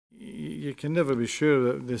you can never be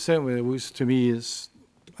sure. That certainly looks to me is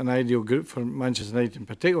an ideal group for Manchester United in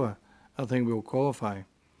particular. I think we'll qualify.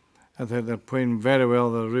 I think they're playing very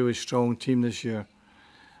well. They're a really strong team this year.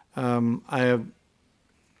 I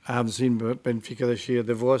haven't seen Benfica this year.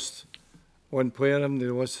 They've lost one player. They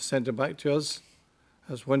lost the centre back to us.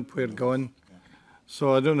 That's one player gone.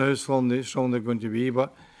 So I don't know how strong they're going to be.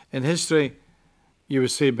 But in history, you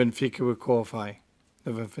would say Benfica would qualify.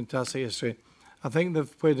 They have a fantastic history. I think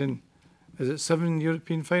they've played in, is it 7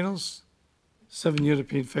 European finals? 7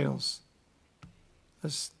 European finals.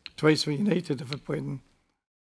 That's twice what United have played in.